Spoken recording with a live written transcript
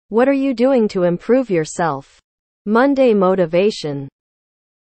What are you doing to improve yourself? Monday motivation.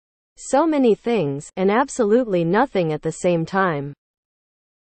 So many things, and absolutely nothing at the same time.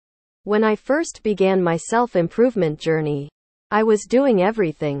 When I first began my self-improvement journey, I was doing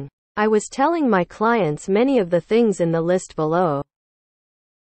everything. I was telling my clients many of the things in the list below.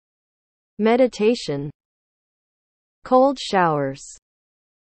 Meditation. Cold showers.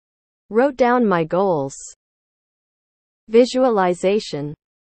 Wrote down my goals. Visualization.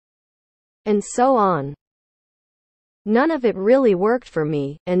 And so on. None of it really worked for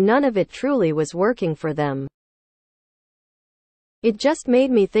me, and none of it truly was working for them. It just made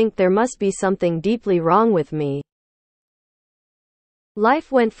me think there must be something deeply wrong with me.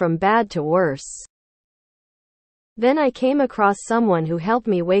 Life went from bad to worse. Then I came across someone who helped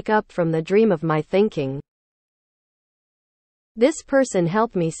me wake up from the dream of my thinking. This person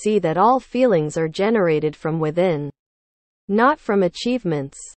helped me see that all feelings are generated from within, not from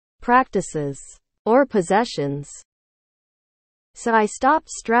achievements, practices, or possessions. So I stopped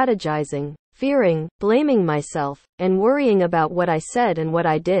strategizing, fearing, blaming myself, and worrying about what I said and what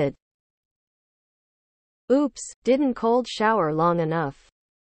I did. Oops, didn't cold shower long enough.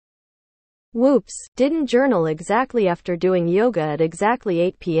 Whoops, didn't journal exactly after doing yoga at exactly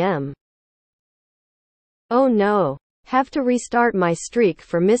 8 p.m. Oh no, have to restart my streak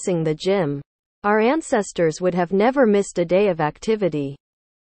for missing the gym. Our ancestors would have never missed a day of activity.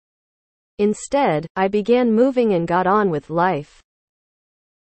 Instead, I began moving and got on with life.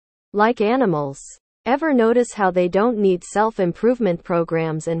 Like animals. Ever notice how they don't need self-improvement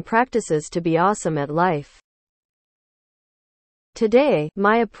programs and practices to be awesome at life? Today,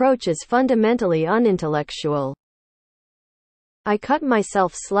 my approach is fundamentally unintellectual. I cut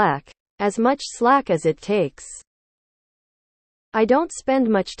myself slack, as much slack as it takes. I don't spend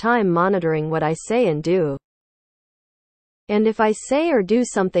much time monitoring what I say and do. And if I say or do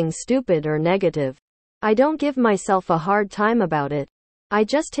something stupid or negative, I don't give myself a hard time about it. I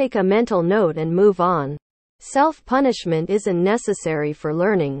just take a mental note and move on. Self-punishment isn't necessary for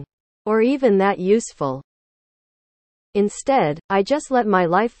learning, or even that useful. Instead, I just let my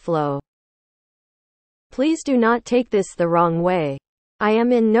life flow. Please do not take this the wrong way. I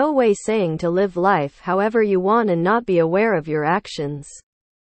am in no way saying to live life however you want and not be aware of your actions.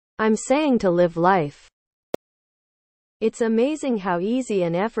 I'm saying to live life. It's amazing how easy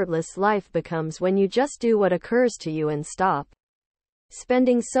and effortless life becomes when you just do what occurs to you and stop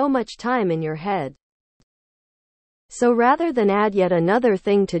spending so much time in your head. So rather than add yet another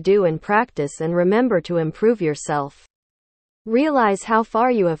thing to do and practice and remember to improve yourself, realize how far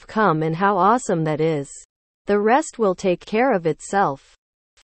you have come and how awesome that is. The rest will take care of itself.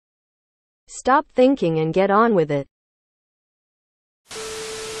 Stop thinking and get on with it.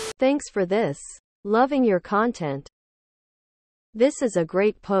 Thanks for this. Loving your content. This is a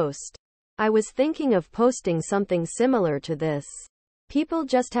great post. I was thinking of posting something similar to this. People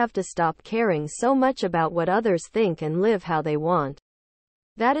just have to stop caring so much about what others think and live how they want.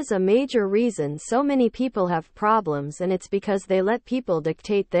 That is a major reason so many people have problems, and it's because they let people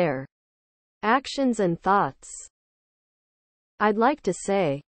dictate their actions and thoughts. I'd like to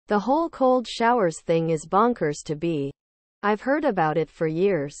say, the whole cold showers thing is bonkers to be. I've heard about it for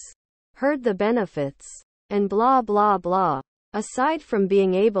years. Heard the benefits. And blah blah blah. Aside from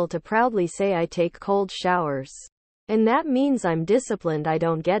being able to proudly say I take cold showers. And that means I'm disciplined, I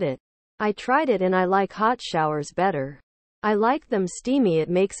don't get it. I tried it and I like hot showers better. I like them steamy, it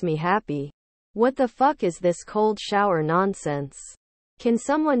makes me happy. What the fuck is this cold shower nonsense? Can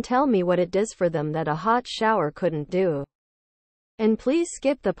someone tell me what it does for them that a hot shower couldn't do? And please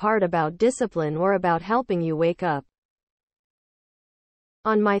skip the part about discipline or about helping you wake up.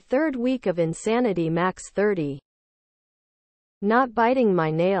 On my third week of Insanity Max 30. Not biting my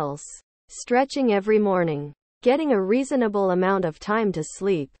nails. Stretching every morning. Getting a reasonable amount of time to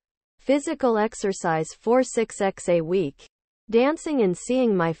sleep. Physical exercise 4-6x a week. Dancing and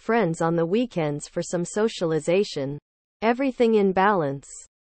seeing my friends on the weekends for some socialization. Everything in balance.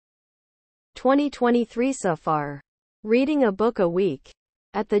 2023 so far. Reading a book a week.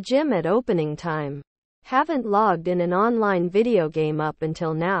 At the gym at opening time. Haven't logged in an online video game up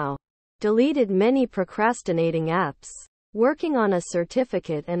until now. Deleted many procrastinating apps. Working on a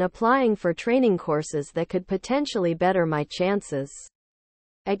certificate and applying for training courses that could potentially better my chances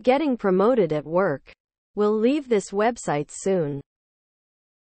at getting promoted at work. Will leave this website soon.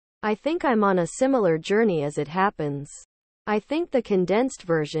 I think I'm on a similar journey as it happens. I think the condensed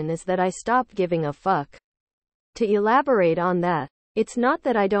version is that I stopped giving a fuck. To elaborate on that, it's not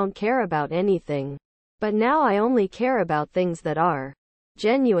that I don't care about anything, but now I only care about things that are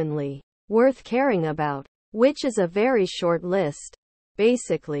genuinely worth caring about. Which is a very short list.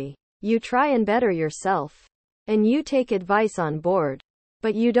 Basically, you try and better yourself. And you take advice on board.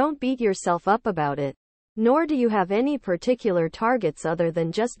 But you don't beat yourself up about it. Nor do you have any particular targets other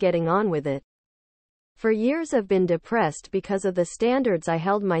than just getting on with it. For years I've been depressed because of the standards I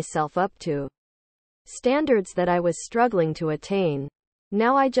held myself up to. Standards that I was struggling to attain.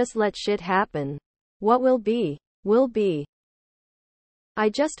 Now I just let shit happen. What will be, will be. I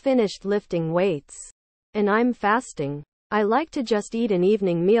just finished lifting weights. And I'm fasting. I like to just eat an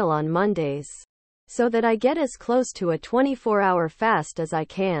evening meal on Mondays. So that I get as close to a 24-hour fast as I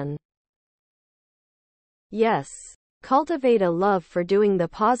can. Yes. Cultivate a love for doing the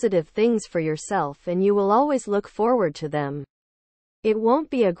positive things for yourself and you will always look forward to them. It won't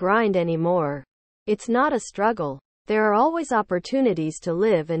be a grind anymore. It's not a struggle. There are always opportunities to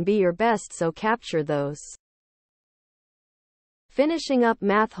live and be your best, so capture those. Finishing up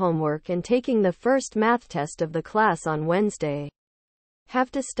math homework and taking the first math test of the class on Wednesday. Have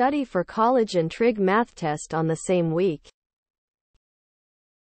to study for college and trig math test on the same week.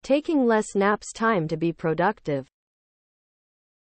 Taking less naps, time to be productive.